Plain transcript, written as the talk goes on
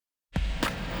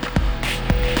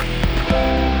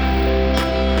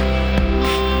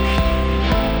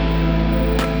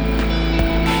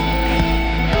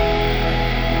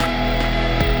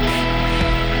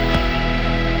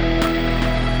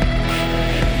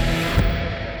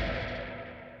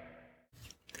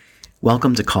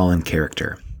Welcome to Call in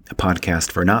Character, a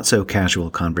podcast for not-so-casual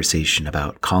conversation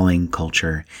about calling,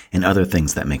 culture, and other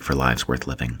things that make for lives worth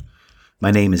living.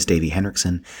 My name is Davey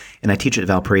Hendrickson, and I teach at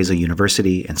Valparaiso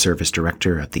University and serve as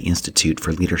director of the Institute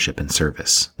for Leadership and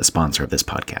Service, the sponsor of this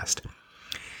podcast.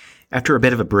 After a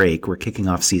bit of a break, we're kicking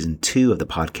off Season 2 of the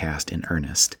podcast in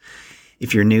earnest.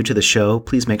 If you're new to the show,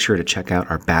 please make sure to check out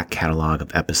our back catalog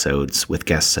of episodes with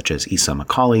guests such as Isa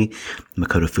Macaulay,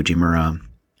 Makoto Fujimura,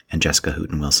 and Jessica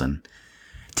Hooten-Wilson.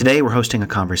 Today, we're hosting a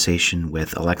conversation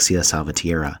with Alexia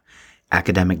Salvatierra,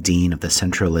 Academic Dean of the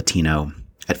Centro Latino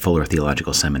at Fuller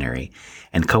Theological Seminary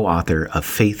and co-author of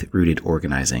Faith-Rooted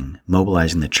Organizing,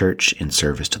 Mobilizing the Church in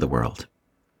Service to the World.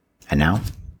 And now,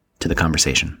 to the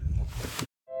conversation.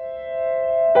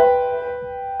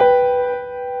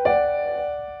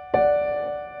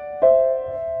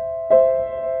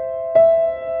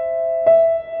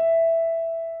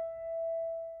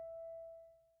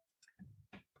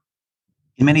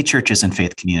 In many churches and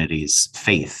faith communities,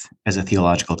 faith as a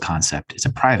theological concept is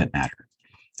a private matter,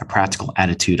 a practical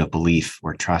attitude of belief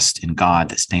or trust in God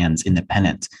that stands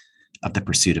independent of the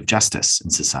pursuit of justice in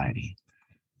society.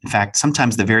 In fact,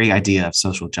 sometimes the very idea of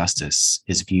social justice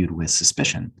is viewed with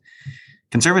suspicion.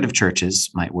 Conservative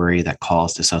churches might worry that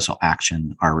calls to social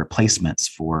action are replacements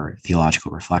for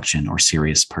theological reflection or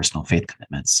serious personal faith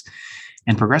commitments.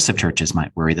 And progressive churches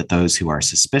might worry that those who are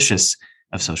suspicious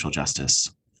of social justice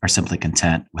are simply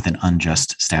content with an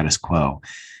unjust status quo,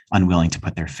 unwilling to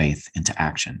put their faith into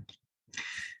action.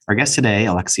 Our guest today,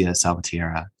 Alexia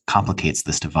Salvatierra, complicates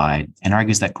this divide and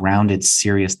argues that grounded,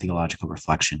 serious theological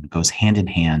reflection goes hand in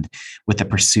hand with the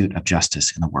pursuit of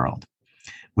justice in the world.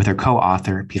 With her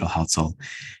co-author, Peter Halsall,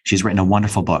 she's written a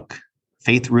wonderful book,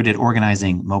 Faith-Rooted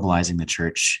Organizing, Mobilizing the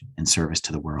Church in Service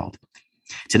to the World.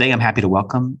 Today, I'm happy to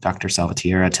welcome Dr.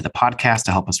 Salvatierra to the podcast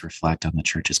to help us reflect on the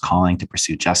church's calling to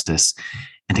pursue justice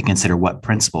and to consider what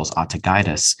principles ought to guide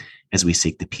us as we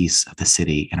seek the peace of the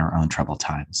city in our own troubled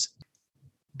times.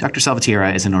 Dr.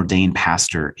 Salvatierra is an ordained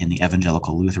pastor in the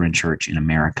Evangelical Lutheran Church in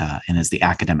America and is the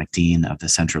academic dean of the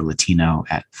Centro Latino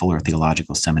at Fuller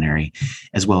Theological Seminary,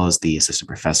 as well as the assistant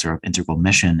professor of integral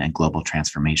mission and global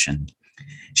transformation.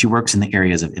 She works in the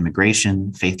areas of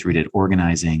immigration, faith-rooted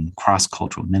organizing,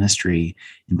 cross-cultural ministry,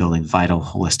 and building vital,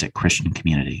 holistic Christian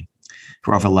community.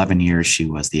 For over 11 years, she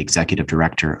was the executive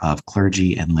director of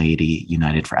Clergy and Laity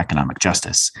United for Economic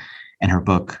Justice, and her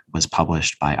book was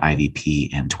published by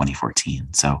IVP in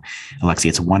 2014. So, Alexia,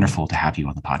 it's wonderful to have you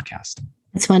on the podcast.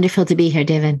 It's wonderful to be here,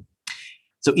 David.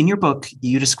 So in your book,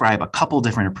 you describe a couple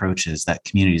different approaches that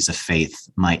communities of faith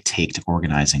might take to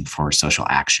organizing for social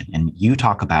action. And you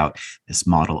talk about this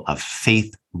model of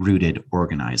faith-rooted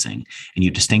organizing, and you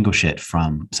distinguish it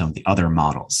from some of the other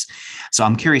models. So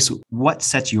I'm curious, what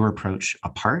sets your approach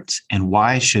apart, and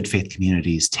why should faith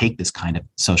communities take this kind of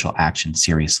social action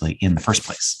seriously in the first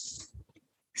place?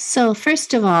 So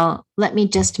first of all, let me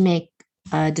just make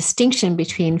a distinction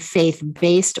between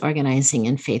faith-based organizing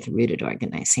and faith-rooted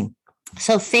organizing.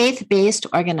 So faith-based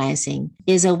organizing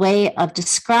is a way of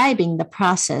describing the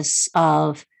process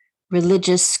of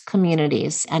religious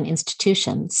communities and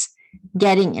institutions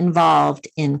getting involved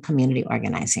in community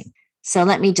organizing. So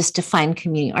let me just define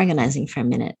community organizing for a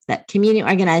minute. That community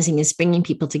organizing is bringing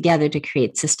people together to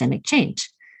create systemic change,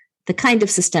 the kind of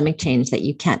systemic change that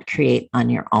you can't create on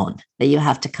your own, that you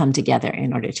have to come together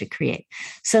in order to create.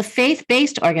 So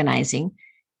faith-based organizing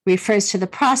refers to the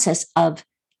process of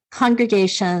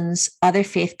congregations, other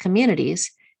faith communities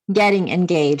getting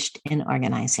engaged in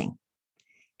organizing.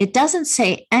 It doesn't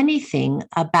say anything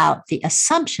about the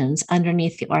assumptions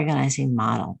underneath the organizing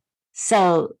model.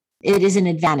 So it is an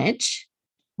advantage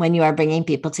when you are bringing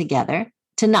people together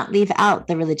to not leave out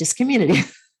the religious community,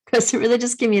 because the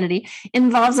religious community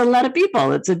involves a lot of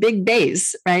people. It's a big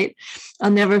base, right? I'll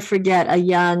never forget a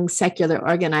young secular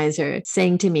organizer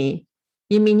saying to me,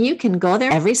 "You mean you can go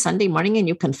there every Sunday morning and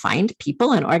you can find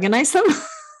people and organize them?"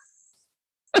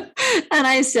 And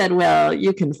I said, well,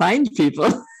 you can find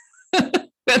people.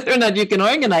 Whether or not you can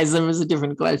organize them is a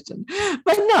different question.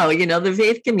 But no, the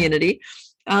faith community,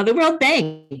 the World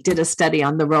Bank did a study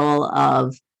on the role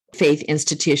of faith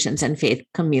institutions and faith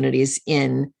communities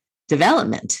in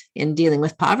development, in dealing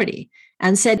with poverty,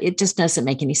 and said it just doesn't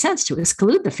make any sense to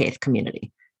exclude the faith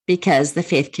community, because the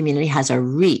faith community has a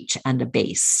reach and a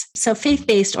base. So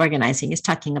faith-based organizing is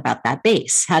talking about that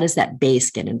base. How does that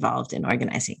base get involved in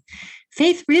organizing?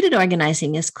 Faith-rooted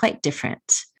organizing is quite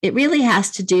different. It really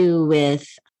has to do with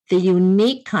the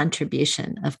unique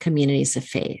contribution of communities of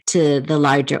faith to the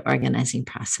larger organizing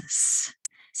process.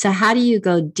 So how do you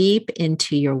go deep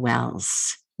into your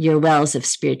wells of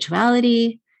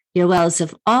spirituality, your wells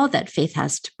of all that faith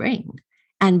has to bring,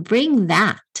 and bring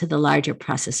that to the larger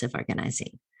process of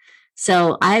organizing.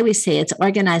 So I always say it's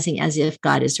organizing as if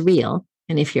God is real,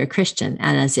 and if you're a Christian,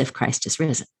 and as if Christ is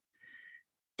risen.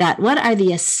 That what are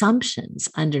the assumptions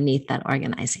underneath that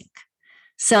organizing?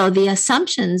 So the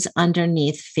assumptions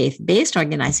underneath faith-based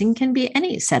organizing can be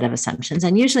any set of assumptions.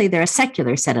 And usually they're a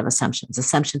secular set of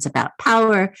assumptions about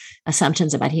power,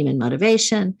 assumptions about human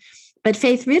motivation. But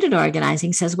faith-rooted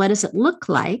organizing says, what does it look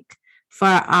like for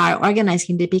our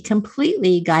organizing to be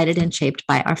completely guided and shaped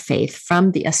by our faith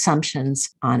from the assumptions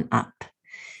on up?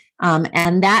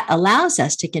 And that allows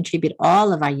us to contribute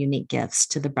all of our unique gifts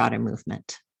to the broader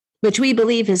movement, which we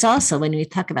believe is also, when we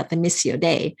talk about the Missio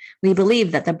Dei, we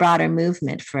believe that the broader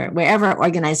movement for wherever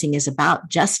organizing is about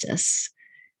justice,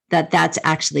 that's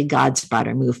actually God's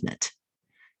broader movement.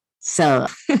 So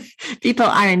people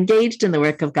are engaged in the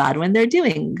work of God when they're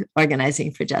doing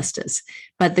organizing for justice.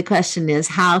 But the question is,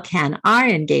 how can our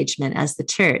engagement as the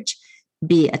church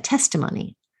be a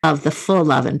testimony of the full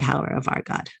love and power of our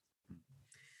God?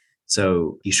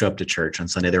 So you show up to church on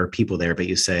Sunday, there are people there, but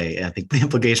you say, I think the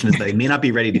implication is that they may not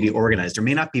be ready to be organized or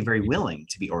may not be very willing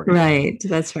to be organized. Right.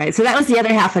 That's right. So that was the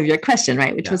other half of your question,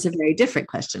 right? Which was a very different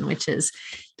question, which is,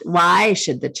 why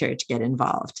should the church get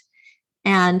involved?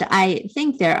 And I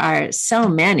think there are so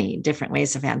many different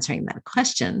ways of answering that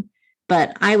question,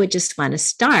 but I would just want to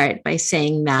start by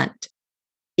saying that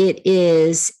it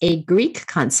is a Greek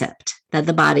concept that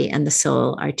the body and the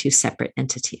soul are two separate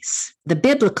entities. The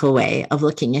biblical way of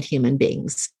looking at human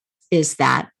beings is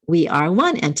that we are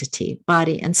one entity,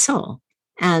 body and soul.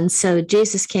 And so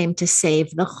Jesus came to save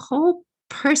the whole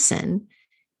person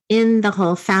in the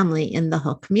whole family, in the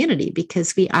whole community,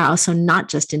 because we are also not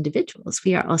just individuals.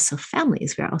 We are also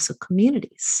families. We are also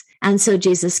communities. And so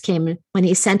Jesus came, when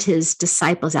he sent his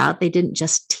disciples out, they didn't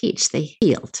just teach, they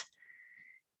healed,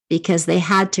 because they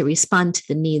had to respond to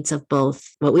the needs of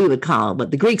both what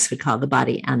the Greeks would call the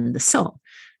body and the soul.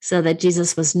 So that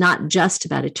Jesus was not just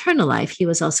about eternal life, he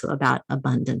was also about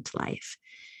abundant life.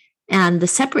 And the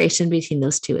separation between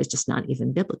those two is just not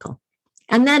even biblical.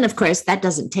 And then, of course, that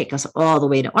doesn't take us all the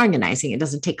way to organizing. It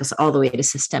doesn't take us all the way to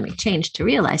systemic change to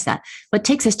realize that. What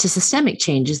takes us to systemic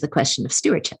change is the question of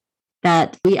stewardship,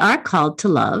 that we are called to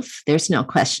love. There's no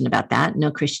question about that.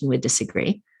 No Christian would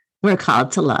disagree. We're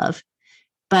called to love.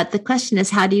 But the question is,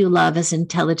 how do you love as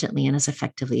intelligently and as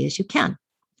effectively as you can?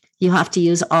 You have to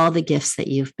use all the gifts that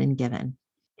you've been given.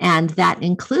 And that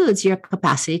includes your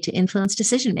capacity to influence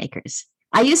decision makers.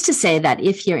 I used to say that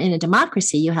if you're in a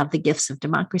democracy, you have the gifts of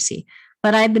democracy.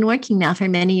 But I've been working now for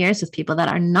many years with people that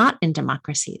are not in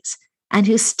democracies and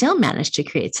who still manage to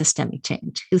create systemic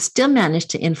change, who still manage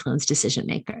to influence decision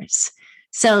makers.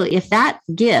 So if that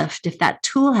gift, if that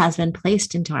tool has been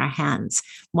placed into our hands,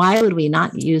 why would we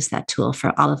not use that tool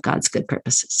for all of God's good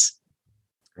purposes?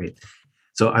 Great.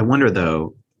 So I wonder,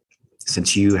 though,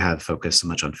 since you have focused so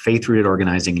much on faith-rooted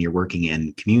organizing and you're working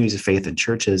in communities of faith and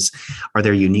churches, are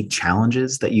there unique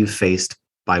challenges that you've faced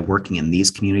by working in these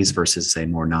communities versus, say,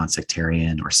 more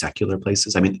non-sectarian or secular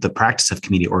places? I mean, the practice of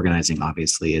community organizing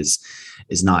obviously is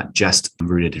not just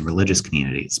rooted in religious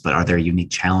communities, but are there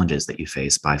unique challenges that you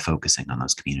face by focusing on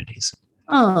those communities?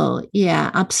 Oh,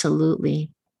 yeah, absolutely.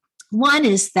 One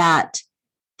is that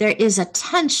there is a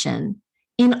tension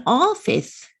in all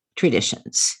faith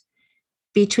traditions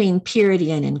between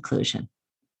purity and inclusion,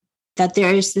 that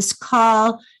there is this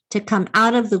call to come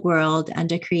out of the world and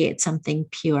to create something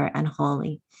pure and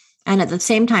holy. And at the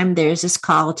same time, there's this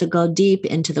call to go deep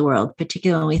into the world,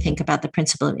 particularly when we think about the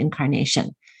principle of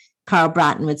incarnation. Karl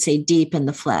Bratton would say deep in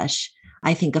the flesh.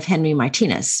 I think of Henry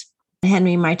Martinez.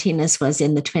 Henry Martinez was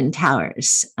in the Twin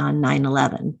Towers on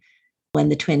 9/11 when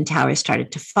the Twin Towers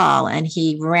started to fall, and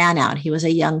he ran out. He was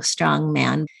a young, strong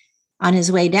man. On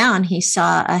his way down, he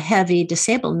saw a heavy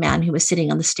disabled man who was sitting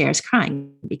on the stairs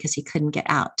crying because he couldn't get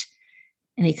out.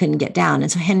 And he couldn't get down.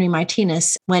 And so Henry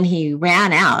Martinez, when he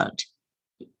ran out,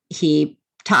 he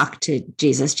talked to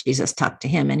Jesus. Jesus talked to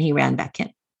him and he ran back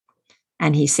in.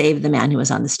 And he saved the man who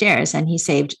was on the stairs, and he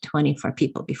saved 24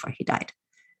 people before he died.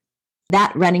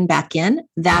 That running back in,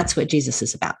 that's what Jesus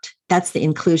is about. That's the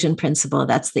inclusion principle.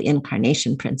 That's the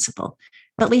incarnation principle.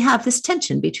 But we have this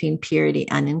tension between purity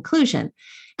and inclusion.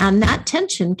 And that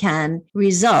tension can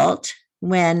result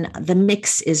when the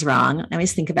mix is wrong. I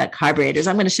always think about carburetors.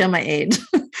 I'm going to show my age.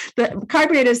 The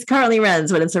carburetors currently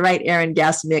runs when it's the right air and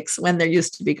gas mix when there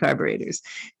used to be carburetors.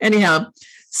 Anyhow,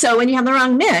 so when you have the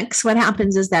wrong mix, what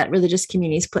happens is that religious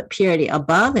communities put purity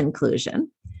above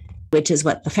inclusion, which is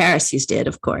what the Pharisees did,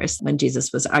 of course, when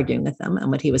Jesus was arguing with them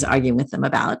and what he was arguing with them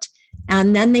about.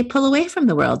 And then they pull away from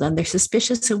the world and they're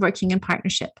suspicious of working in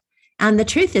partnership. And the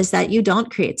truth is that you don't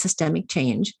create systemic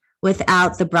change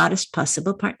without the broadest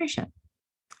possible partnership.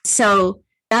 So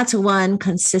that's one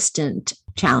consistent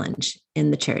challenge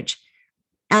in the church.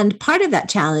 And part of that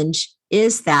challenge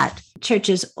is that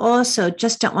churches also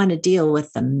just don't want to deal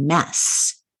with the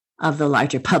mess of the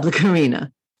larger public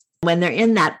arena. When they're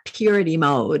in that purity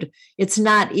mode, it's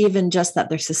not even just that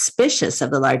they're suspicious of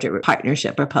the larger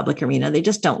partnership or public arena. They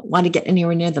just don't want to get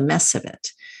anywhere near the mess of it.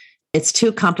 It's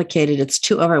too complicated. It's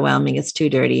too overwhelming. It's too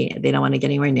dirty. They don't want to get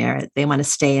anywhere near it. They want to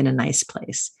stay in a nice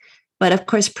place. But of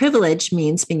course, privilege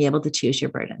means being able to choose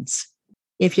your burdens.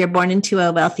 If you're born into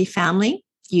a wealthy family,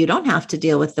 you don't have to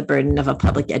deal with the burden of a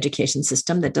public education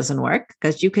system that doesn't work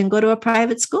because you can go to a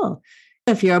private school.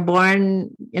 If you're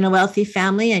born in a wealthy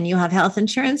family and you have health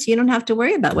insurance, you don't have to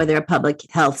worry about whether a public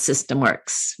health system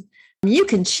works. You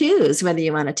can choose whether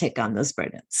you want to take on those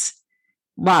burdens.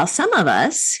 While some of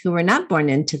us who were not born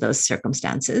into those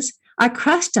circumstances are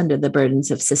crushed under the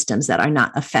burdens of systems that are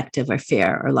not effective or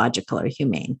fair or logical or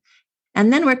humane.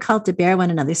 And then we're called to bear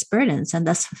one another's burdens and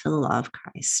thus fulfill the law of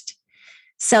Christ.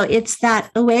 So it's that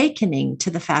awakening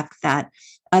to the fact that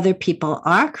other people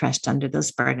are crushed under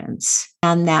those burdens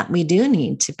and that we do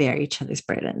need to bear each other's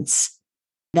burdens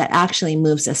that actually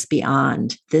moves us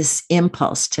beyond this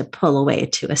impulse to pull away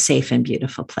to a safe and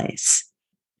beautiful place.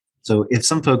 So if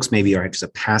some folks maybe are just a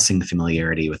passing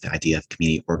familiarity with the idea of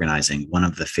community organizing, one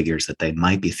of the figures that they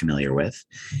might be familiar with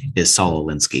is Saul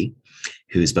Alinsky,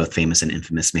 who's both famous and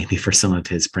infamous maybe for some of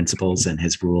his principles and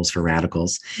his rules for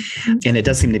radicals. And it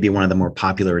does seem to be one of the more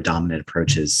popular or dominant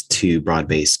approaches to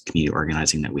broad-based community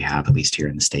organizing that we have, at least here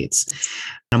in the States.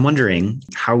 I'm wondering,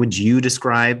 how would you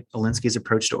describe Alinsky's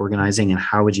approach to organizing, and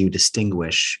how would you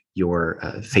distinguish your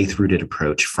faith-rooted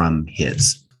approach from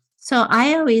his? So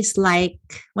I always like,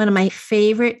 one of my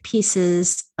favorite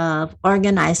pieces of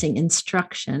organizing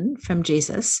instruction from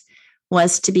Jesus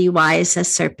was to be wise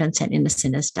as serpents and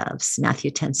innocent as doves,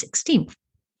 Matthew 10:16.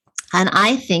 And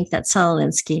I think that Saul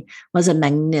Alinsky was a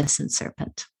magnificent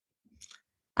serpent.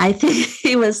 I think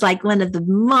he was like one of the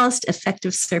most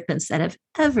effective serpents that have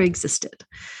ever existed.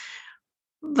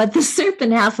 But the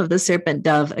serpent half of the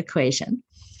serpent-dove equation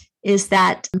is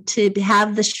that to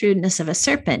have the shrewdness of a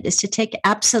serpent is to take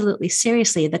absolutely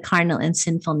seriously the carnal and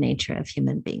sinful nature of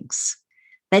human beings.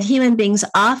 That human beings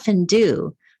often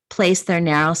do place their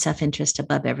narrow self-interest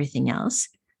above everything else.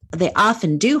 They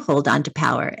often do hold on to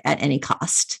power at any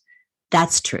cost.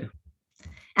 That's true.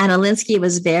 And Alinsky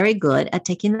was very good at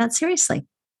taking that seriously,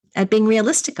 at being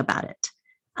realistic about it,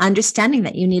 understanding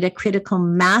that you need a critical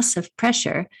mass of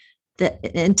pressure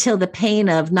that until the pain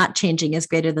of not changing is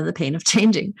greater than the pain of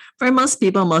changing for most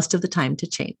people, most of the time to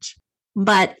change.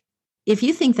 But if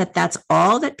you think that that's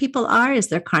all that people are, is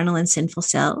their carnal and sinful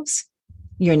selves,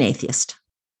 you're an atheist.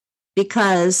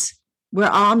 Because we're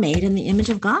all made in the image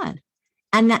of God.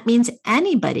 And that means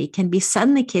anybody can be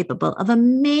suddenly capable of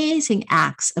amazing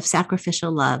acts of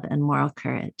sacrificial love and moral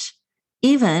courage,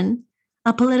 even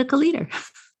a political leader.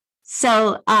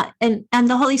 So, and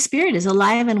the Holy Spirit is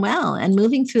alive and well and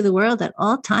moving through the world at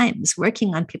all times,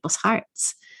 working on people's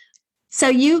hearts. So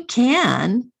you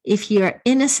can, if you're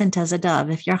innocent as a dove,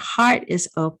 if your heart is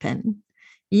open,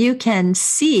 you can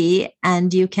see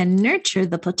and you can nurture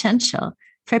the potential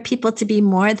for people to be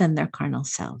more than their carnal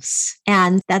selves.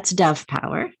 And that's dove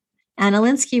power. And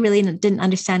Alinsky really didn't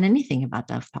understand anything about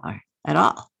dove power at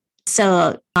all.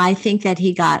 So I think that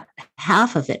he got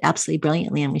half of it absolutely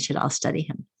brilliantly, and we should all study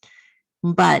him.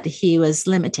 But he was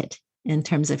limited in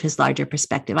terms of his larger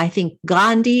perspective. I think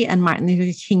Gandhi and Martin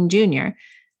Luther King Jr.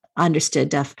 understood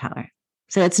dove power.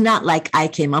 So it's not like I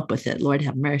came up with it, Lord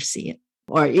have mercy,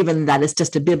 or even that it's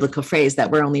just a biblical phrase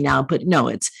that we're only now put. No,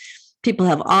 it's people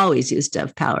have always used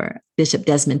dove power. Bishop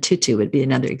Desmond Tutu would be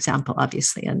another example,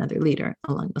 obviously, another leader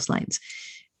along those lines.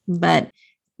 But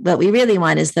what we really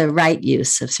want is the right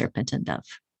use of serpent and dove,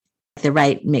 the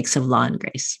right mix of law and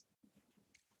grace.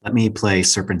 Let me play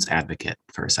serpent's advocate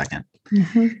for a second.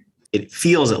 Mm-hmm. It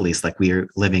feels at least like we are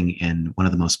living in one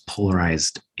of the most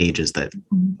polarized ages that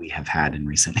we have had in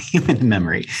recent human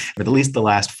memory, but at least the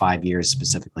last 5 years,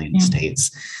 specifically in the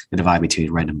States, the divide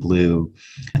between red and blue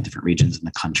and different regions in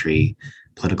the country,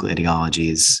 political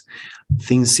ideologies,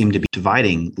 things seem to be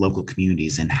dividing local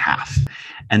communities in half.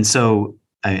 And so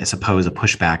I suppose a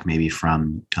pushback maybe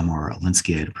from a more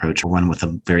Alinsky approach, or one with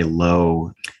a very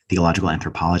low theological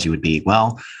anthropology, would be,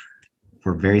 well,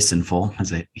 we're very sinful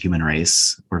as a human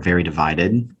race. We're very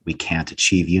divided. We can't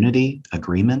achieve unity,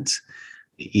 agreement.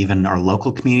 Even our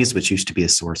local communities, which used to be a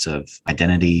source of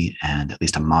identity and at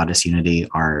least a modest unity,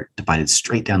 are divided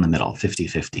straight down the middle,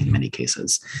 50-50 in many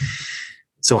cases.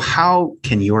 So how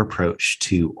can your approach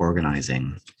to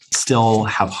organizing still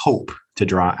have hope to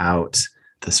draw out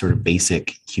the sort of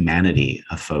basic humanity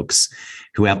of folks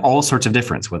who have all sorts of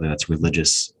difference, whether that's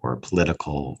religious or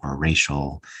political or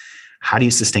racial? How do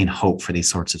you sustain hope for these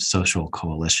sorts of social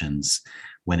coalitions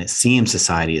when it seems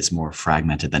society is more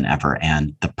fragmented than ever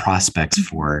and the prospects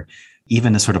for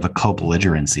even a sort of a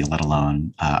co-belligerency, let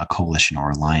alone a coalition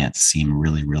or alliance, seem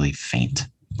really, really faint?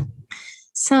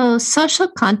 So social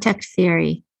contact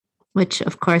theory, which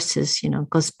of course is,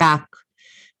 goes back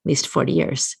at least 40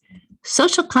 years.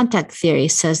 Social contact theory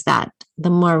says that the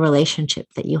more relationship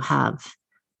that you have,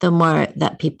 the more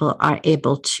that people are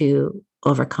able to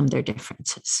overcome their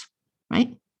differences,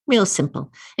 right? Real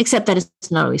simple, except that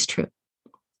it's not always true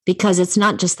because it's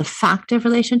not just the fact of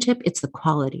relationship, it's the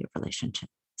quality of relationship.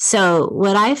 So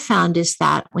what I found is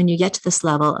that when you get to this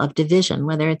level of division,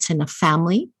 whether it's in a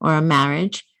family or a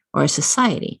marriage or a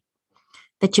society,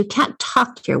 that you can't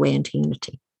talk your way into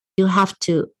unity. You have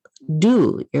to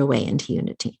do your way into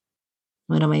unity.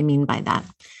 What do I mean by that?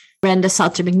 Brenda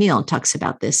Salter McNeil talks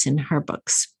about this in her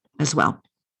books as well,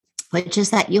 which is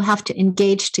that you have to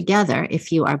engage together,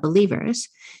 if you are believers,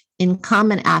 in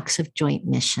common acts of joint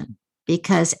mission.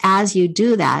 Because as you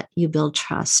do that, you build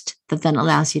trust that then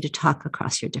allows you to talk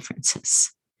across your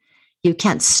differences. You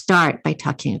can't start by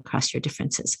talking across your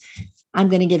differences. I'm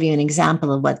going to give you an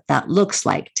example of what that looks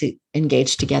like to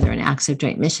engage together in acts of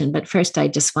joint mission. But first, I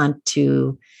just want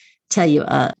to tell you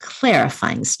a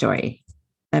clarifying story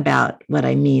about what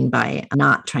I mean by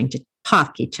not trying to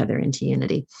talk each other into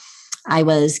unity. I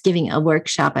was giving a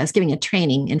workshop, I was giving a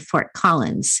training in Fort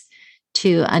Collins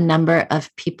to a number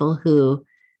of people who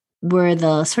were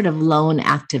the sort of lone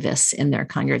activists in their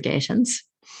congregations.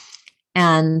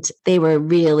 And they were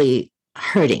really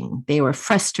hurting. They were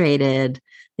frustrated.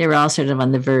 They were all sort of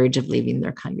on the verge of leaving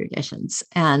their congregations.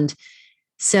 And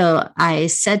so I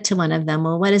said to one of them,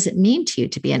 well, what does it mean to you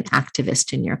to be an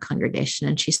activist in your congregation?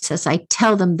 And she says, I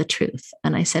tell them the truth.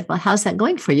 And I said, well, how's that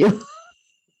going for you?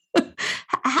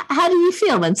 How do you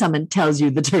feel when someone tells you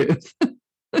the truth?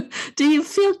 Do you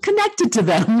feel connected to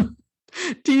them?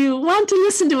 Do you want to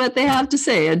listen to what they have to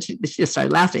say? And she just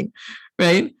started laughing,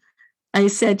 right? I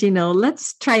said,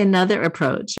 let's try another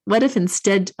approach. What if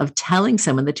instead of telling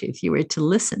someone the truth, you were to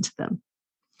listen to them?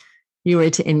 You were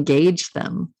to engage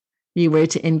them. You were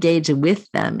to engage with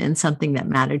them in something that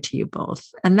mattered to you both.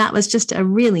 And that was just a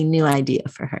really new idea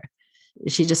for her.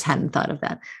 She just hadn't thought of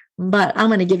that. But I'm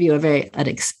going to give you an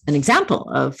example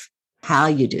of how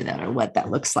you do that or what that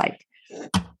looks like.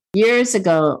 Years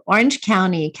ago, Orange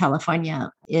County,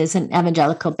 California, is an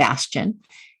evangelical bastion,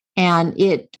 and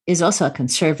it is also a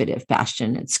conservative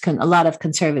bastion. A lot of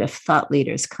conservative thought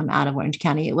leaders come out of Orange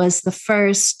County. It was the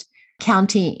first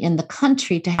county in the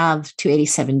country to have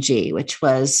 287G, which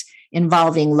was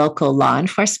involving local law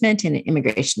enforcement and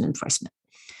immigration enforcement.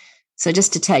 So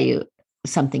just to tell you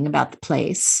something about the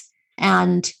place.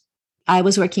 And I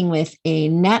was working with a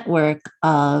network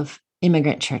of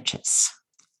immigrant churches.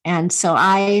 And so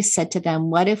I said to them,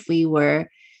 what if we were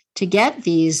to get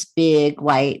these big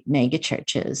white mega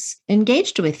churches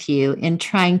engaged with you in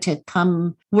trying to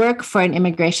come work for an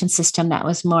immigration system that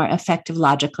was more effective,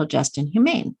 logical, just, and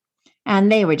humane?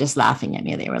 And they were just laughing at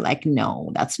me. They were like,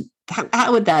 no,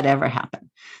 how would that ever happen?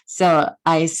 So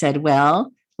I said,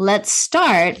 well, let's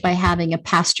start by having a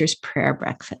pastor's prayer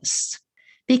breakfast,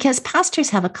 because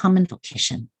pastors have a common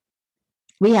vocation.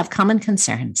 We have common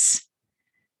concerns.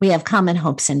 We have common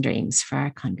hopes and dreams for our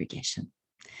congregation.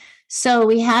 So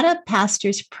we had a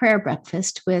pastor's prayer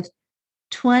breakfast with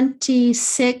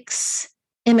 26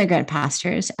 immigrant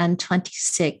pastors and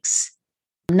 26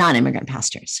 non-immigrant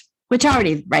pastors, which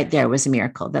already right there was a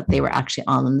miracle that they were actually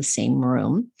all in the same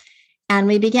room. And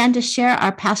we began to share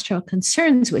our pastoral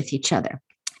concerns with each other.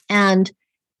 And,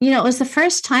 it was the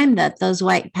first time that those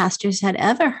white pastors had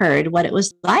ever heard what it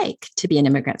was like to be an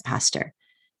immigrant pastor,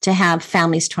 to have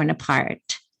families torn apart,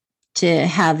 to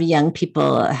have young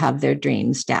people have their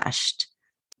dreams dashed,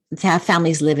 to have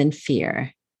families live in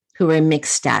fear, who were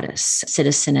mixed status,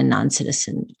 citizen and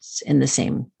non-citizens in the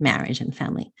same marriage and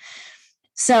family.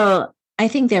 So I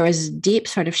think there was deep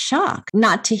sort of shock,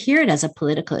 not to hear it as a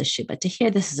political issue, but to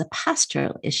hear this as a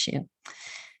pastoral issue.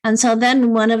 And so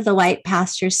then one of the white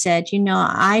pastors said,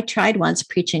 I tried once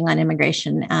preaching on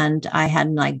immigration and I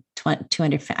had like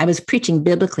 200, I was preaching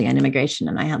biblically on immigration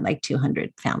and I had like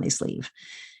 200 families leave.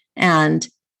 And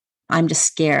I'm just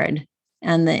scared.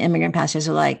 And the immigrant pastors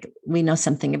are like, we know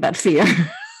something about fear.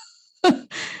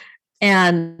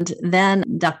 And then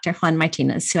Dr. Juan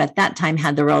Martinez, who at that time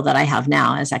had the role that I have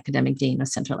now as academic dean of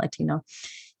Central Latino,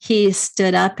 he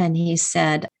stood up and he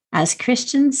said, as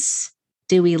Christians,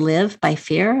 do we live by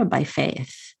fear or by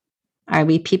faith? Are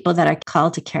we people that are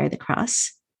called to carry the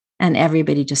cross? And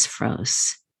everybody just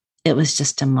froze. it was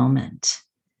just a moment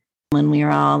when we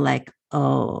were all like,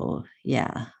 oh,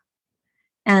 yeah.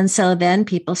 And so then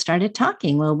people started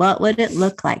talking. Well, what would it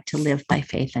look like to live by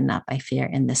faith and not by fear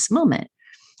in this moment?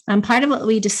 And part of what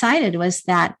we decided was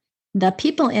that the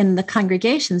people in the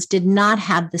congregations did not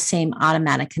have the same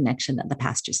automatic connection that the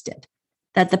pastors did,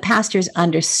 that the pastors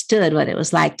understood what it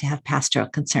was like to have pastoral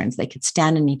concerns. They could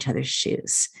stand in each other's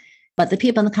shoes. But the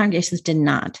people in the congregations did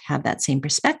not have that same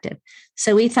perspective.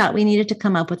 So we thought we needed to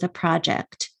come up with a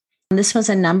project. And this was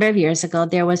a number of years ago.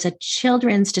 There was a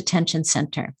children's detention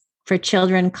center for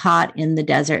children caught in the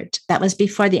desert. That was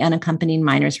before the unaccompanied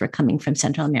minors were coming from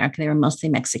Central America. They were mostly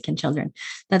Mexican children,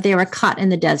 that they were caught in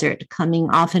the desert, coming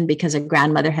often because a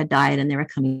grandmother had died and they were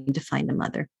coming to find a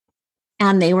mother.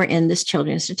 And they were in this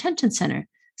children's detention center.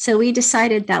 So we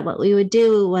decided that what we would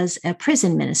do was a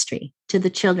prison ministry to the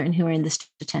children who were in this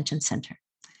detention center,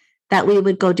 that we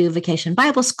would go do vacation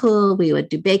Bible school. We would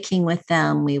do baking with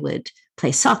them. We would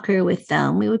play soccer with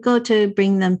them. We would go to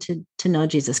bring them to know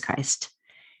Jesus Christ.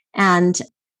 And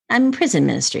I'm prison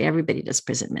ministry. Everybody does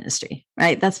prison ministry,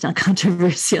 right? That's not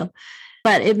controversial.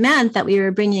 But it meant that we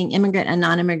were bringing immigrant and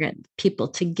non-immigrant people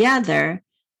together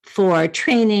for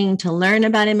training, to learn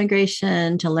about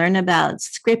immigration, to learn about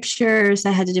scriptures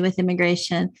that had to do with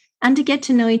immigration, and to get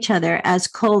to know each other as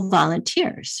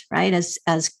co-volunteers, right?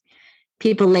 As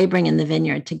people laboring in the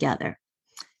vineyard together.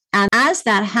 And as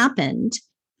that happened,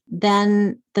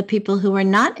 then the people who were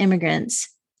not immigrants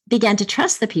began to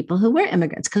trust the people who were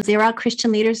immigrants because they were all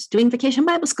Christian leaders doing vacation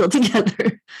Bible school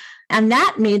together. And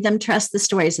that made them trust the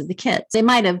stories of the kids. They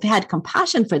might have had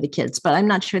compassion for the kids, but I'm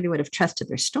not sure they would have trusted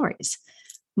their stories.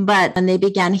 But when they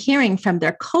began hearing from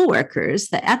their coworkers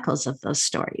the echoes of those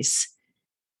stories,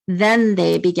 then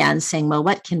they began saying, well,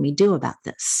 what can we do about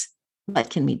this? What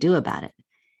can we do about it?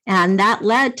 And that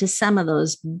led to some of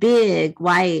those big,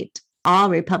 white, all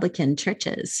Republican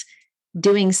churches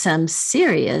doing some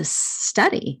serious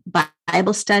study,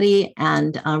 Bible study,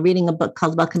 and reading a book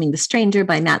called Welcoming the Stranger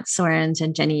by Matt Soerens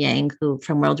and Jenny Yang, who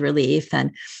from World Relief,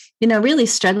 and really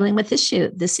struggling with this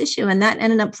issue. And that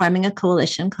ended up forming a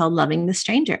coalition called Loving the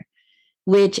Stranger,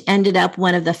 which ended up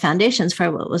one of the foundations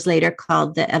for what was later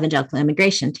called the Evangelical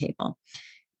Immigration Table,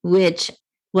 which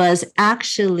was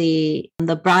actually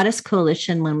the broadest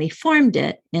coalition when we formed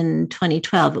it in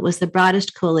 2012. It was the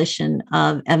broadest coalition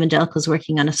of evangelicals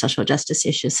working on a social justice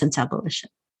issue since abolition.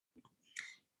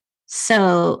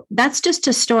 So that's just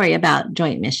a story about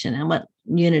joint mission and what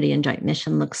unity and joint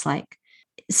mission looks like.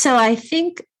 So I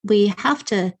think we have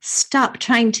to stop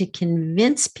trying to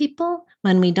convince people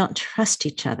when we don't trust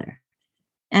each other.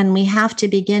 And we have to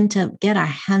begin to get our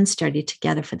hands dirty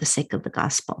together for the sake of the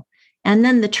gospel. And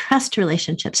then the trust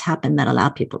relationships happen that allow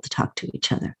people to talk to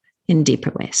each other in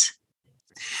deeper ways.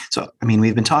 So,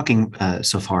 we've been talking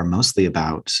so far mostly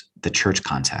about the church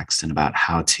context and about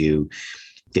how to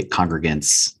get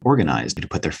congregants organized to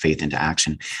put their faith into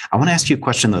action. I want to ask you a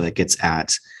question, though, that gets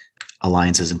at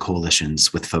alliances and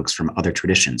coalitions with folks from other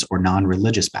traditions or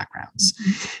non-religious backgrounds.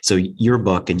 Mm-hmm. So your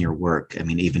book and your work,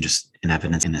 even just in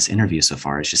evidence in this interview so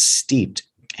far, is just steeped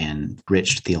in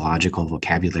rich theological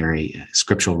vocabulary,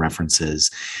 scriptural references.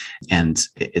 And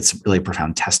it's really a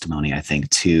profound testimony, I think,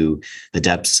 to the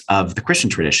depths of the Christian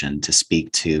tradition to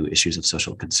speak to issues of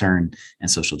social concern and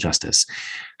social justice.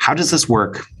 How does this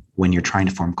work when you're trying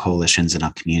to form coalitions in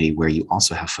a community where you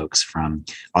also have folks from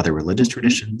other religious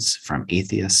traditions, from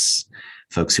atheists,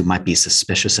 folks who might be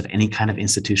suspicious of any kind of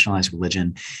institutionalized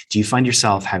religion? Do you find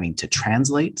yourself having to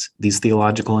translate these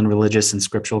theological and religious and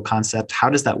scriptural concepts? How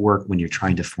does that work when you're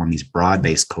trying to form these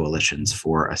broad-based coalitions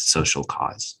for a social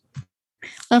cause?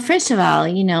 Well, first of all,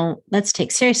 let's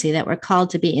take seriously that we're called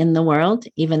to be in the world,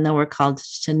 even though we're called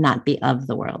to not be of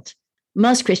the world.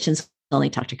 Most Christians only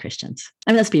talk to Christians.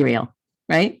 Let's be real,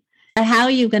 right? And how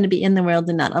are you going to be in the world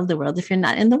and not of the world if you're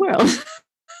not in the world?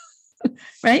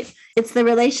 Right? It's the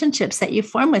relationships that you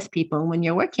form with people when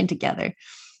you're working together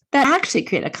that actually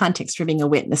create a context for being a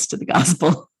witness to the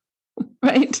gospel,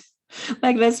 right?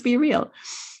 Let's be real.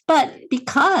 But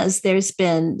because there's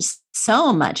been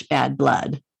so much bad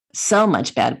blood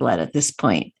at this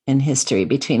point in history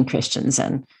between Christians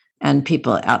and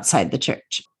people outside the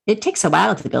church, it takes a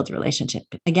while to build a relationship.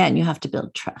 Again, you have to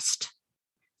build trust.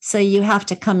 So you have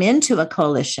to come into a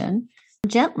coalition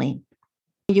gently.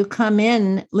 You come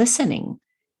in listening.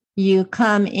 You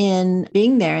come in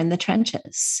being there in the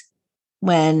trenches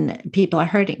when people are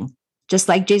hurting, just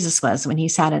like Jesus was when he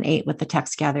sat and ate with the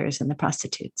tax gatherers and the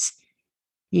prostitutes.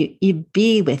 You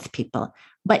be with people,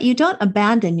 but you don't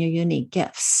abandon your unique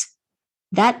gifts.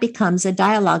 That becomes a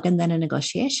dialogue and then a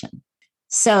negotiation.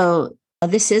 So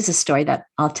this is a story that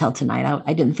I'll tell tonight.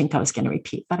 I didn't think I was going to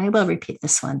repeat, but I will repeat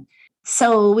this one.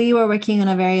 So we were working on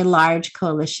a very large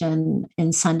coalition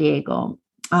in San Diego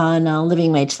on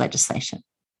living wage legislation.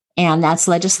 And that's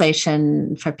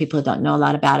legislation, for people who don't know a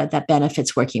lot about it, that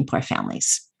benefits working poor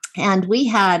families. And we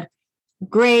had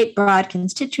great broad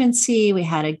constituency. We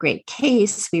had a great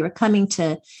case. We were coming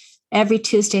to every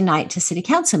Tuesday night to city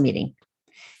council meeting.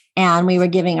 And we were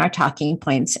giving our talking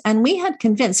points. And we had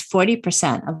convinced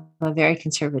 40% of a very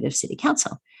conservative city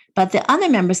council. But the other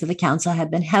members of the council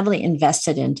had been heavily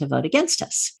invested in to vote against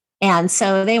us. And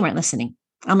so they weren't listening.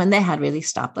 They had really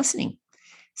stopped listening.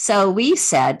 So we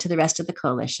said to the rest of the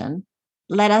coalition,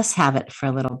 let us have it for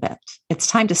a little bit. It's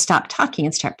time to stop talking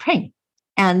and start praying.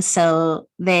 And so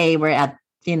they were at,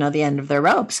 the end of their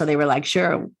rope. So they were like,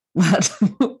 sure,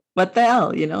 what the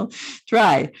hell,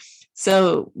 try.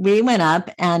 So we went up,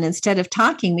 and instead of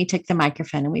talking, we took the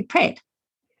microphone and we prayed.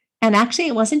 And actually,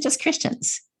 it wasn't just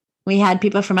Christians. We had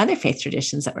people from other faith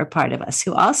traditions that were part of us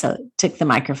who also took the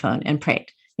microphone and prayed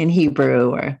in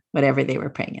Hebrew or whatever they were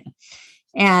praying in.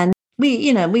 And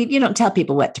you don't tell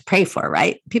people what to pray for,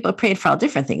 right? People prayed for all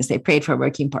different things. They prayed for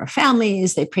working poor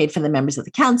families. They prayed for the members of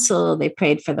the council. They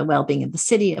prayed for the well-being of the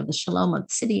city, of the shalom of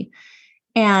the city.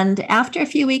 And after a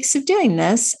few weeks of doing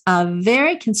this, a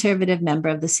very conservative member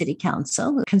of the city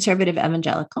council, conservative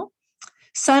evangelical,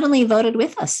 suddenly voted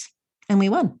with us, and we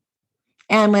won.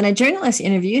 And when a journalist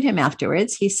interviewed him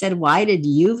afterwards, he said, why did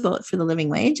you vote for the living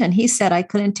wage? And he said, I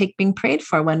couldn't take being prayed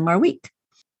for one more week.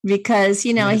 Because,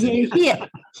 he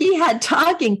had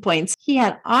talking points. He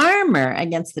had armor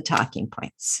against the talking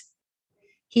points.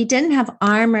 He didn't have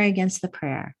armor against the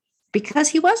prayer because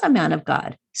he was a man of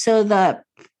God. So the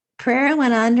prayer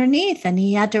went underneath, and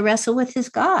he had to wrestle with his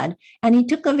God. And he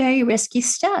took a very risky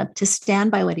step to stand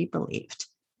by what he believed.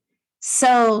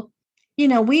 So,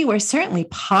 we were certainly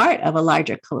part of a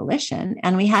larger coalition,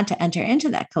 and we had to enter into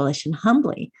that coalition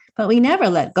humbly. But we never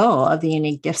let go of the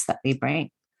unique gifts that we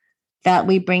bring. That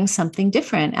we bring something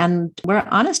different. And we're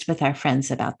honest with our friends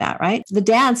about that, right? The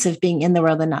dance of being in the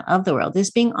world and not of the world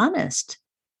is being honest,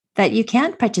 that you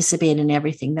can't participate in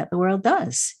everything that the world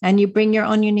does. And you bring your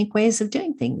own unique ways of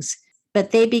doing things. But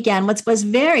they began, what was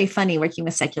very funny working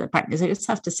with secular partners, I just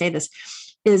have to say this,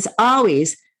 is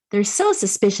always, they're so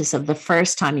suspicious of the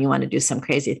first time you want to do some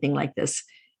crazy thing like this.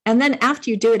 And then after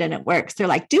you do it and it works, they're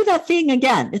like, do that thing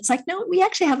again. It's like, no, we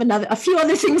actually have a few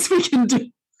other things we can do.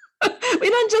 We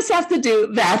don't just have to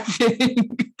do that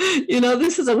thing.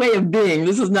 This is a way of being.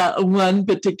 This is not one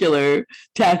particular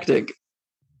tactic.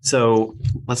 So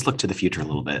let's look to the future a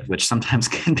little bit, which sometimes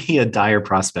can be a dire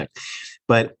prospect.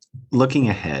 But looking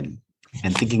ahead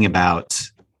and thinking about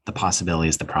the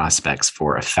possibilities, the prospects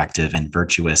for effective and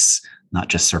virtuous, not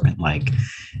just serpent-like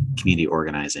community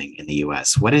organizing in the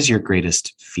US, what is your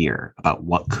greatest fear about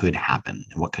what could happen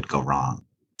and what could go wrong?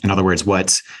 In other words,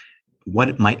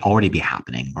 what might already be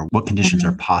happening, or what conditions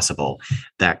are possible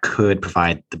that could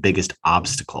provide the biggest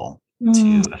obstacle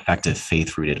to effective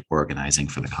faith-rooted organizing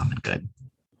for the common good?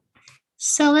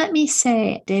 So let me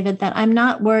say, David, that I'm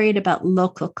not worried about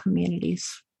local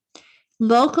communities.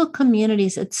 Local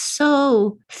communities, it's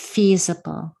so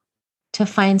feasible to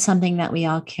find something that we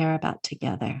all care about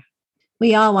together.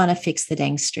 We all want to fix the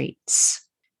dang streets.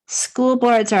 School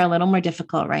boards are a little more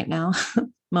difficult right now,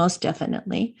 most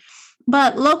definitely.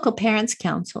 But local parents'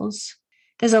 councils,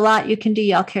 there's a lot you can do.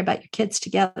 You all care about your kids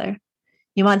together.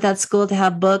 You want that school to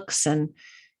have books and,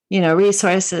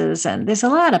 resources. And there's a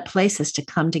lot of places to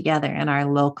come together in our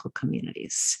local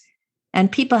communities.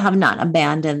 And people have not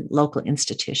abandoned local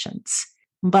institutions.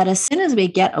 But as soon as we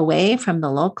get away from the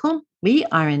local, we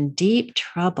are in deep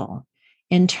trouble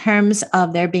in terms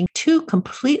of there being two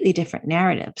completely different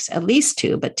narratives, at least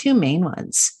two, but two main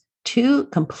ones, two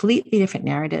completely different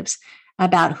narratives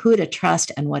about who to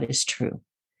trust and what is true.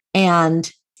 And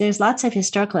there's lots of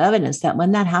historical evidence that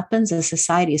when that happens, a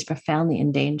society is profoundly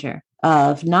in danger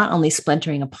of not only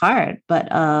splintering apart,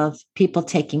 but of people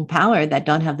taking power that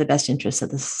don't have the best interests of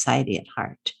the society at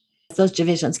heart. Those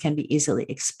divisions can be easily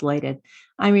exploited.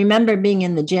 I remember being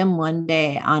in the gym one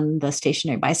day on the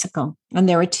stationary bicycle, and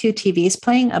there were two TVs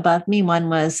playing above me. One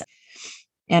was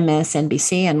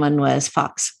MSNBC and one was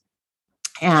Fox.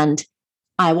 And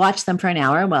I watched them for an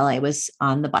hour while I was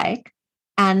on the bike.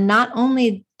 And not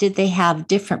only did they have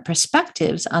different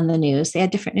perspectives on the news, they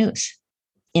had different news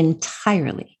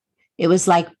entirely. It was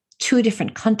like two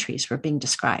different countries were being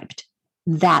described.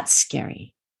 That's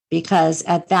scary because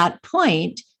at that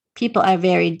point, people are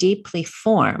very deeply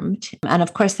formed. And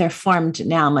of course, they're formed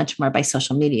now much more by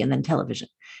social media than television.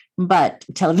 But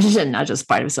television, not just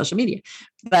part of social media,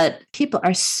 but people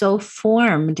are so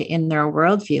formed in their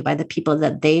worldview by the people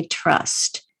that they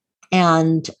trust.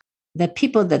 And the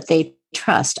people that they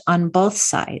trust on both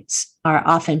sides are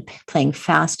often playing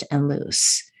fast and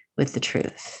loose with the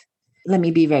truth. Let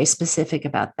me be very specific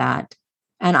about that.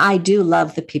 And I do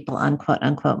love the people on quote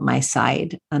unquote my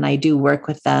side, and I do work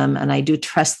with them and I do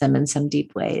trust them in some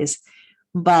deep ways.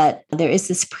 But there is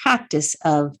this practice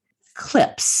of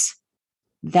clips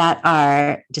that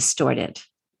are distorted.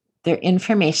 They're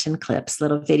information clips,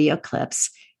 little video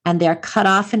clips, and they're cut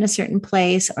off in a certain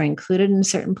place or included in a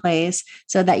certain place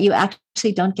so that you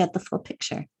actually don't get the full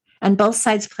picture. And both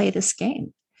sides play this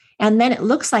game. And then it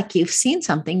looks like you've seen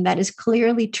something that is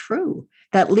clearly true,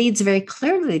 that leads very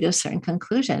clearly to a certain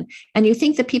conclusion. And you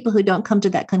think the people who don't come to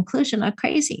that conclusion are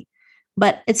crazy,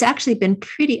 but it's actually been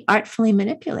pretty artfully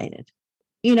manipulated.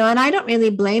 And I don't really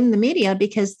blame the media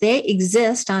because they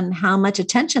exist on how much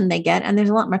attention they get. And there's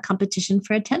a lot more competition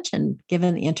for attention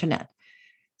given the internet.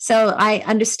 So I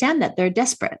understand that they're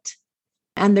desperate.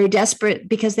 And they're desperate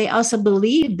because they also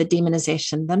believe the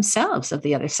demonization themselves of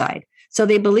the other side. So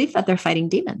they believe that they're fighting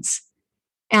demons.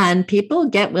 And people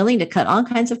get willing to cut all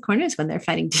kinds of corners when they're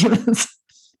fighting demons.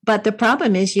 But the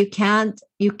problem is you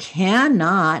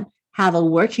cannot have a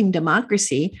working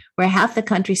democracy where half the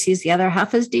country sees the other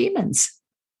half as demons.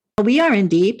 We are in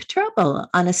deep trouble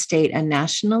on a state and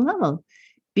national level,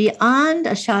 beyond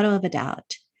a shadow of a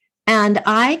doubt. And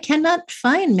I cannot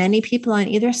find many people on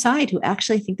either side who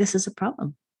actually think this is a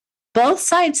problem. Both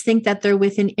sides think that they're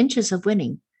within inches of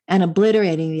winning and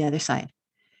obliterating the other side,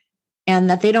 and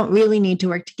that they don't really need to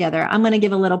work together. I'm going to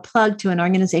give a little plug to an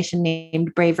organization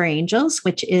named Braver Angels,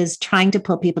 which is trying to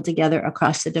pull people together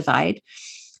across the divide.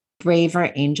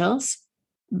 Braver Angels.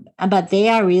 But they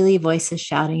are really voices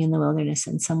shouting in the wilderness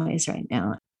in some ways right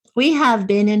now. We have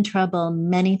been in trouble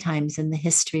many times in the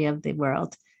history of the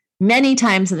world. Many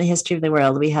times in the history of the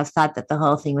world, we have thought that the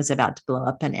whole thing was about to blow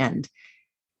up and end.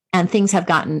 And things have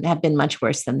been much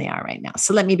worse than they are right now.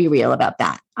 So let me be real about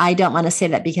that. I don't want to say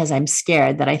that because I'm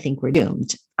scared that I think we're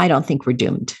doomed. I don't think we're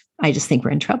doomed. I just think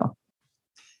we're in trouble.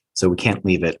 So we can't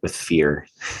leave it with fear.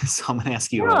 So I'm going to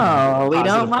ask you. No, we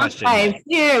don't walk by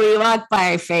fear. We walk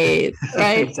by faith,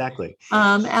 right? Exactly.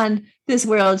 And this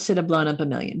world should have blown up a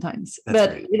million times.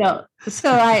 That's but, right.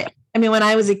 So I mean, when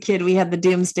I was a kid, we had the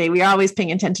doomsday. We were always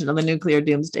paying attention to the nuclear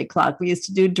doomsday clock. We used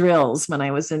to do drills when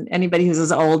I was anybody who's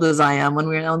as old as I am, when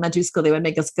we were in elementary school, they would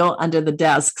make us go under the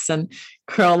desks and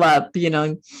curl up,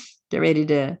 and get ready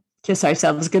to kiss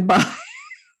ourselves goodbye.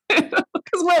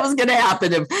 Because what was going to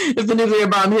happen if the nuclear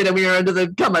bomb hit and we were under the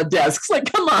desks? Like,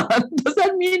 come on, does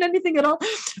that mean anything at all?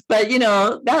 But,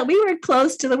 that we were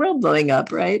close to the world blowing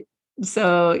up, right?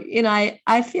 So,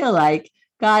 I feel like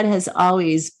God has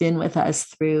always been with us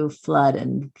through flood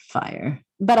and fire.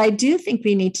 But I do think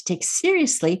we need to take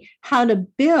seriously how to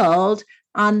build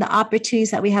on the opportunities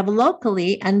that we have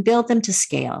locally and build them to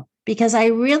scale. Because I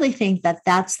really think that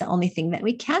that's the only thing that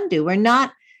we can do. We're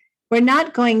not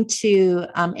going to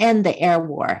end the air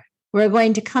war. We're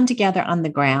going to come together on the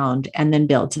ground and then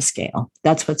build to scale.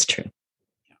 That's what's true.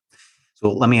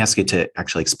 So let me ask you to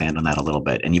actually expand on that a little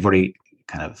bit. And you've already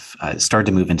kind of started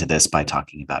to move into this by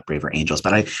talking about Braver Angels,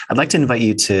 but I'd like to invite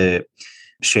you to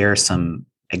share some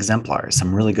exemplars,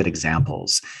 some really good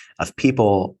examples of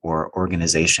people or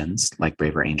organizations like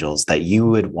Braver Angels that you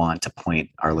would want to point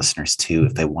our listeners to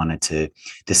if they wanted to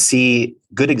see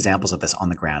good examples of this on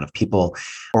the ground, of people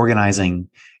organizing,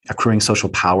 accruing social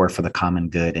power for the common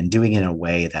good, and doing it in a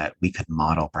way that we could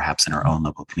model perhaps in our own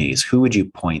local communities. Who would you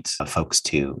point folks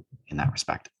to in that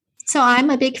respect? So I'm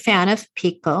a big fan of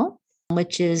PICO,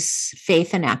 which is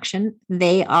Faith in Action.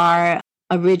 They are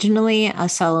originally a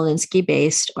Saul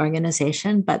Alinsky-based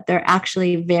organization, but they're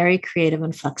actually very creative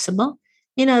and flexible.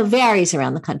 Varies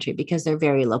around the country because they're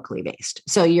very locally based.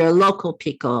 So your local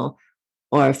PICO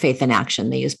or Faith in Action,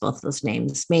 they use both those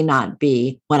names, may not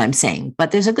be what I'm saying,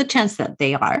 but there's a good chance that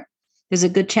they are. There's a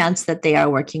good chance that they are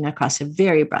working across a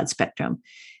very broad spectrum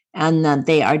and that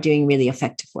they are doing really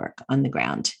effective work on the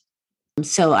ground.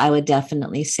 So I would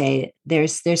definitely say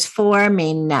there's four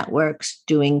main networks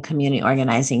doing community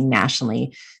organizing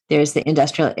nationally. There's the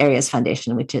Industrial Areas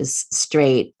Foundation, which is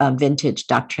straight vintage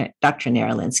Doctrinaire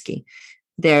Alinsky.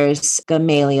 There's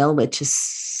Gamaliel, which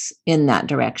is in that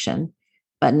direction,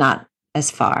 but not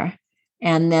as far.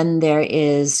 And then there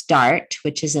is DART,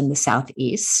 which is in the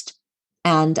Southeast.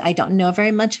 And I don't know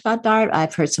very much about DART.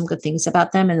 I've heard some good things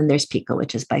about them. And then there's PICO,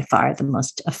 which is by far the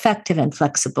most effective and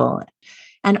flexible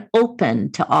and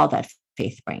open to all that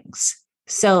faith brings.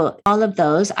 So all of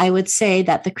those, I would say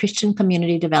that the Christian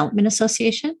Community Development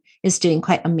Association is doing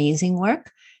quite amazing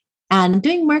work and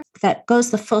doing work that goes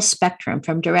the full spectrum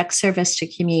from direct service to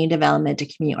community development to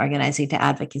community organizing to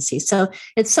advocacy. So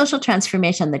it's social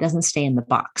transformation that doesn't stay in the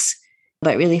box.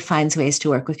 but really finds ways to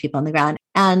work with people on the ground.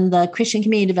 And the Christian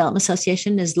Community Development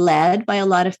Association is led by a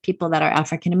lot of people that are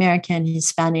African American,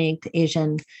 Hispanic,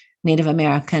 Asian, Native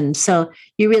American. So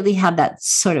you really have that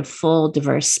sort of full,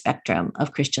 diverse spectrum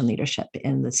of Christian leadership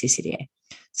in the CCDA.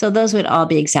 So those would all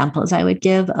be examples I would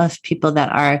give of people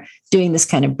that are doing this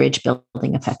kind of bridge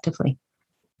building effectively.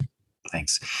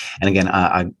 Thanks. And again,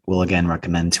 I will again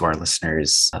recommend to our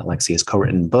listeners Alexia's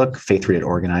co-written book, Faith-Rooted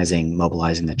Organizing,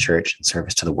 Mobilizing the Church in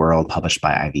Service to the World, published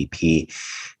by IVP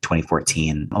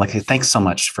 2014. Alexia, thanks so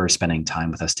much for spending time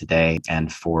with us today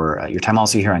and for your time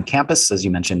also here on campus. As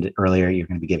you mentioned earlier, you're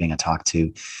going to be giving a talk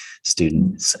to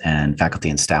students and faculty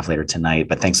and staff later tonight.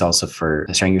 But thanks also for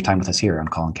sharing your time with us here on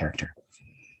Call and Character.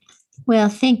 Well,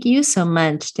 thank you so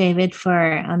much, David,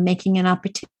 for making an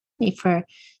opportunity for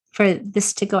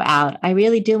this to go out. I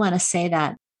really do want to say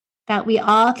that we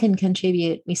all can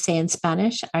contribute, we say in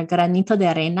Spanish, our granito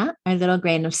de arena, our little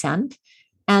grain of sand.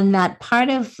 And that part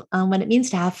of what it means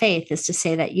to have faith is to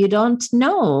say that you don't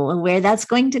know where that's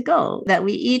going to go, that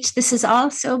this is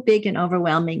all so big and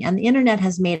overwhelming. And the internet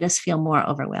has made us feel more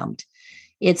overwhelmed.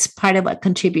 It's part of what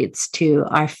contributes to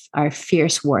our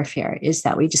fierce warfare is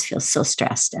that we just feel so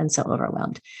stressed and so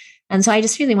overwhelmed. And so I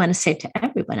just really want to say to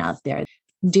everyone out there,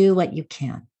 do what you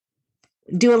can.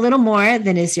 Do a little more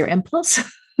than is your impulse,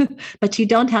 but you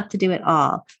don't have to do it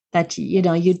all. That,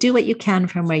 you do what you can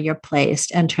from where you're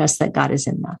placed and trust that God is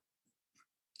in that.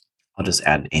 I'll just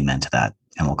add amen to that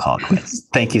and we'll call it quits.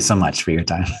 Thank you so much for your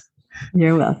time.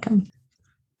 You're welcome.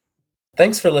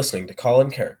 Thanks for listening to Call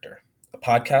and Character, a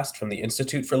podcast from the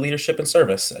Institute for Leadership and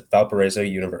Service at Valparaiso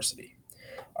University.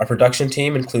 Our production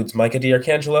team includes Micah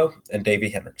D'Arcangelo and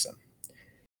Davey Henriksen.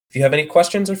 If you have any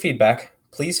questions or feedback,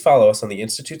 please follow us on the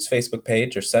Institute's Facebook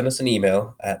page or send us an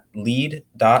email at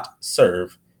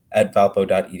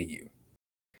lead.serve@valpo.edu.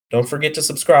 Don't forget to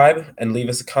subscribe and leave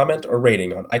us a comment or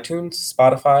rating on iTunes,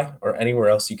 Spotify, or anywhere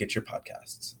else you get your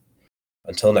podcasts.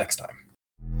 Until next time.